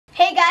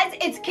Hey guys,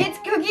 it's Kids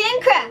Cookie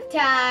and Craft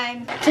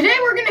time. Today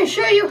we're going to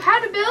show you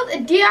how to build a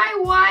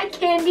DIY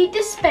candy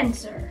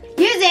dispenser.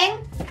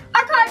 Using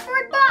our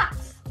cardboard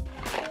box.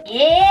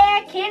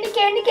 Yeah, candy.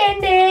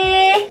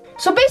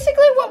 So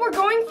basically what we're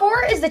going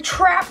for is the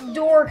trap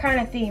door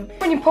kind of theme.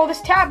 When you pull this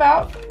tab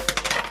out,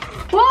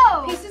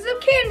 whoa, pieces of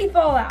candy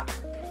fall out.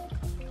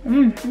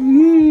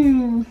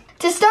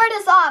 To start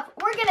us off,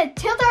 we're gonna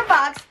tilt our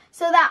box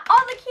so that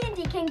all the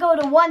candy can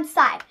go to one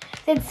side.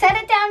 Then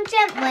set it down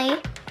gently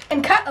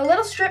and cut a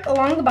little strip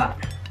along the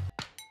bottom.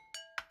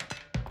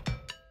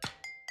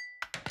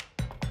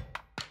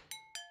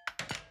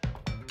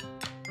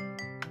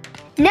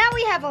 Now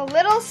we have a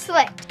little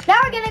slit. Now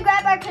we're gonna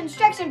grab our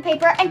construction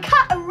paper and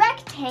cut a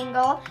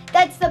rectangle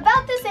that's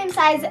about the same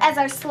size as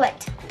our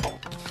slit.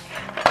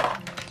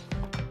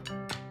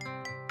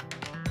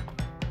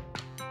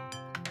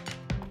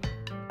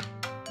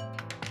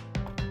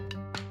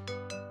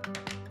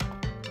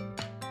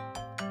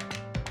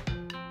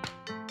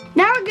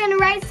 Now we're gonna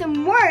write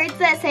some words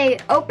that say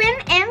open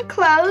and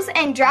close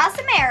and draw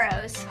some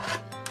arrows.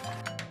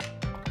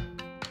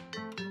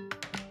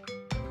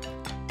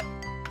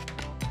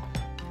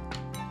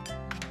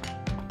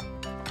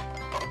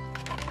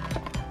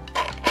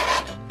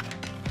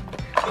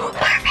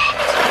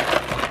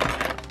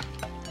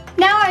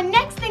 Now our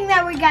next thing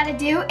that we gotta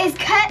do is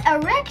cut a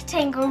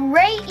rectangle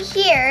right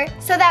here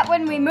so that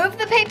when we move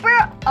the paper,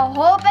 a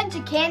whole bunch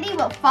of candy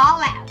will fall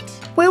out.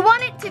 We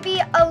want it to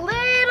be a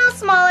little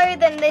smaller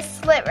than this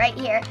slit right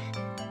here.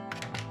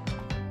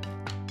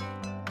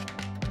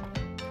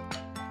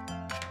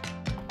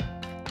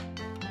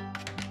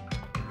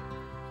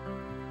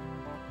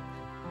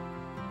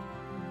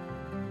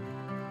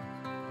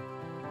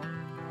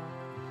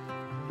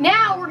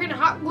 Now we're gonna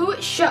hot glue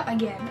it shut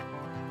again.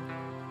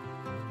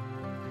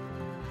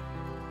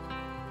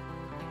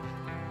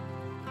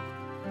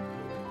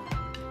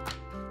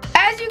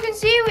 As you can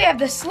see, we have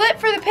the slit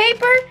for the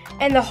paper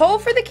and the hole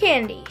for the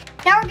candy.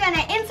 Now we're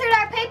gonna insert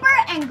our paper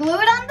and glue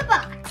it on the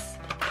box.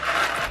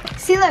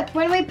 See, look,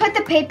 when we put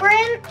the paper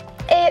in,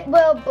 it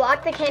will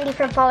block the candy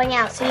from falling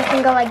out. So you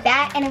can go like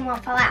that and it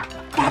won't fall out.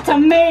 That's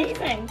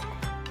amazing.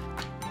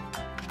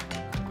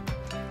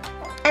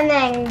 And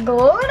then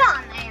glue it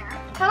on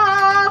there.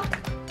 Ta-da!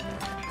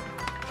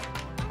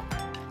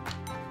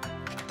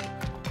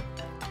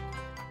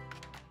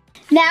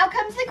 Now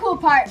comes the cool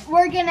part.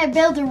 We're gonna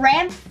build a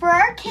ramp for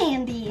our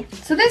candy.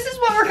 So this is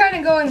what we're kind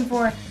of going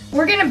for.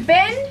 We're gonna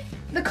bend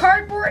the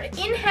cardboard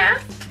in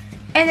half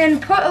and then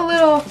put a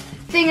little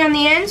thing on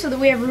the end so that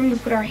we have room to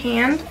put our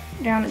hand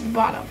down at the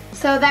bottom.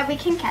 So that we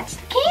can catch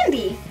the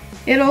candy.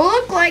 It'll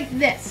look like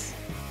this.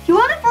 You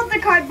want to fold the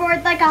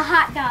cardboard like a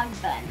hot dog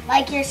bun,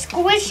 like you're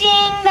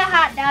squishing the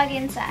hot dog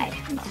inside.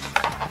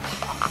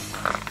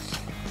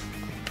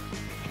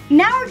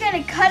 Now we're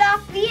gonna cut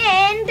off the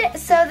end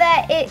so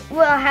that it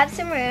will have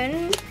some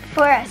room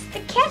for us to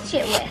catch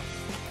it with.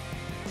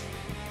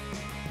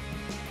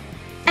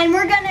 And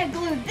we're gonna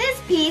glue this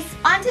piece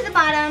onto the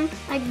bottom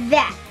like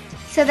that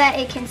so that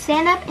it can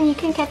stand up and you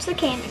can catch the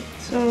candy.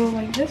 So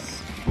like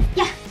this?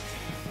 Yeah.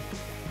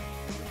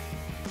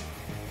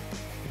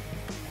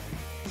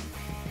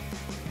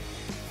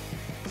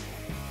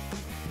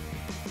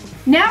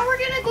 Now we're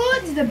gonna glue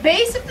it to the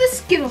base of the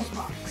Skittles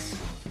box.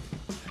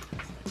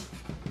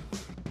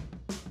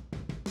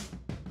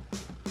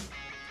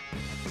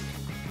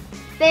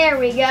 There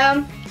we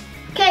go.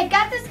 Okay,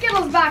 got the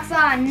Skittles box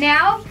on.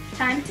 Now,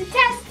 time to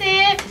test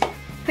it.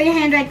 Put your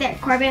hand right there,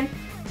 Corbin.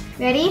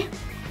 Ready?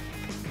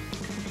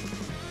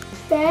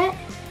 Set.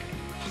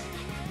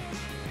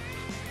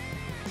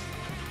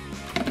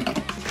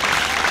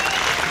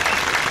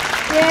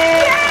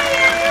 Yay!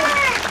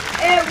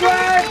 It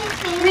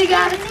worked! We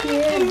got a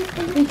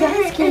Skittle. We got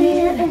a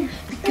Skittle.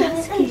 We got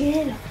a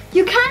Skittle.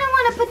 You kind of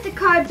want to put the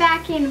card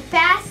back in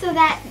fast so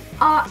that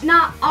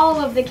not all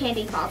of the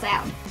candy falls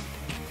out.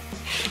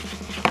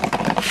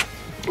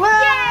 Whoa!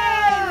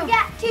 Yay! We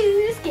got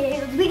 2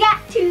 Skittles. We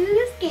got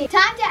 2 Skittles.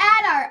 Time to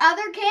add our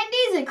other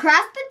candies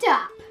across the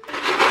top.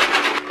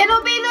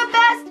 It'll be the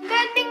best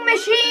vending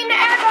machine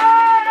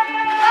ever!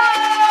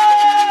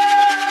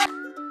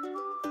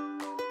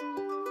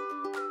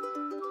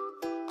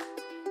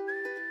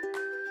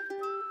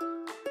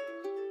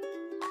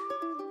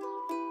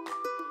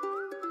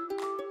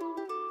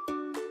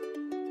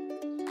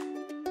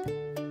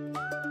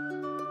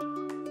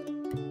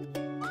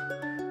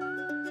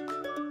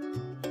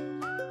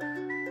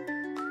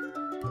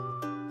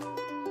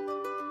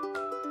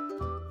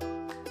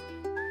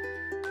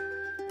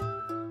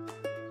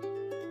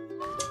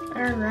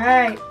 All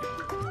right.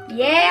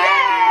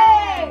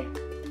 Yay!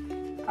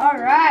 All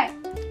right.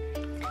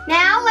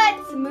 Now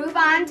let's move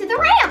on to the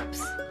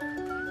ramps.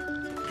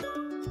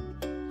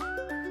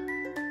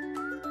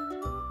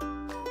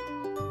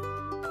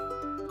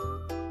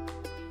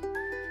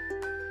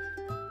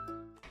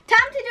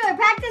 Time to do a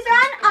practice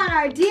run on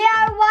our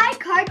DIY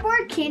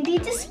cardboard candy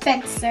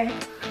dispenser.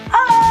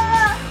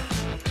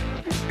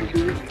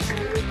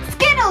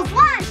 Skittles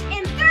launch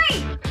in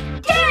 3,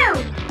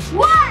 2,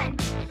 1,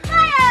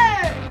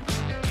 fire!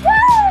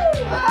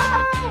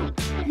 Woo!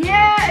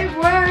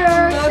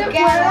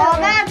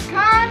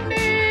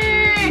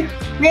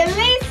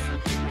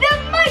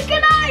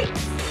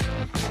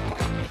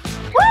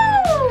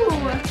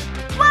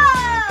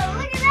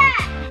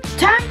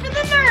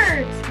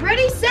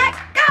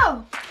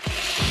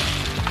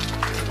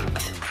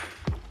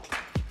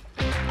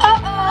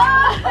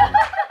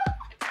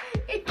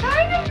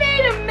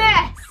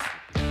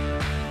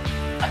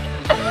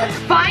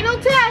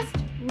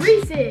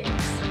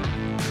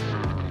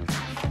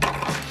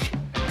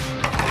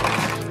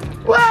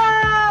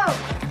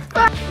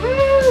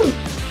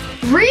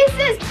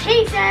 Reese's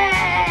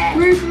Pieces!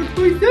 Reese's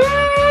Pieces!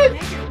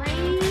 Make it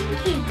rain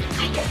candy.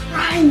 Make it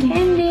rain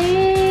candy!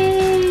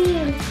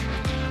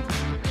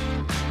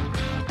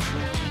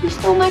 You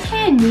stole my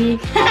candy.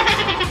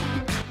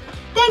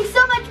 Thanks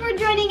so much for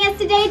joining us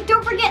today.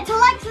 Don't forget to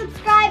like,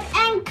 subscribe,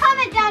 and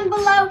comment down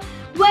below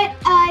what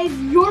is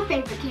your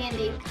favorite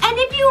candy. And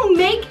if you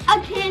make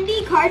a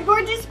candy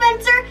cardboard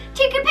dispenser,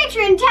 take a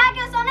picture and tag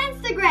us on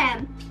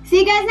Instagram. See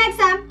you guys next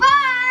time. Bye!